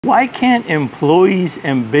Why can't employees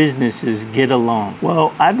and businesses get along?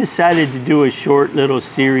 Well, I've decided to do a short little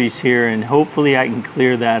series here, and hopefully I can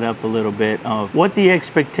clear that up a little bit of what the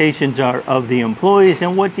expectations are of the employees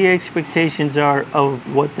and what the expectations are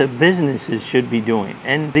of what the businesses should be doing.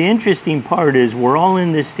 And the interesting part is we're all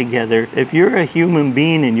in this together. If you're a human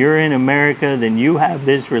being and you're in America, then you have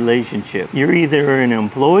this relationship. You're either an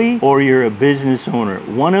employee or you're a business owner.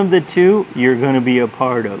 One of the two you're going to be a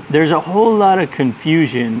part of. There's a whole lot of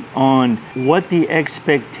confusion on what the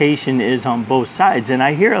expectation is on both sides. And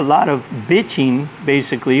I hear a lot of bitching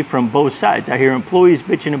basically from both sides. I hear employees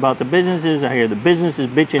bitching about the businesses. I hear the businesses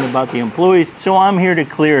bitching about the employees. So I'm here to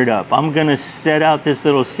clear it up. I'm going to set out this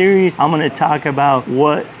little series. I'm going to talk about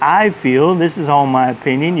what I feel. This is all my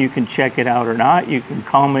opinion. You can check it out or not. You can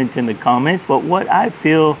comment in the comments. But what I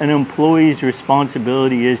feel an employee's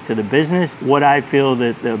responsibility is to the business, what I feel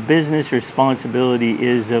that the business responsibility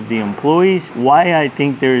is of the employees, why I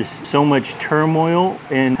think there's so much turmoil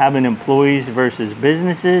in having employees versus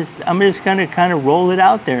businesses. I'm just going to kind of roll it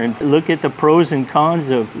out there and look at the pros and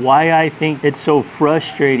cons of why I think it's so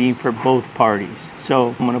frustrating for both parties. So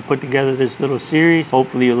I'm going to put together this little series.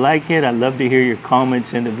 Hopefully you like it. I'd love to hear your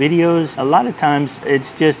comments in the videos. A lot of times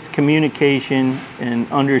it's just communication and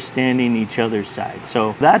understanding each other's side.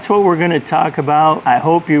 So that's what we're going to talk about. I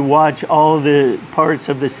hope you watch all the parts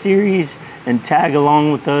of the series and tag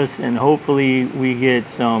along with us, and hopefully we get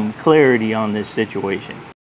some clarity on this situation.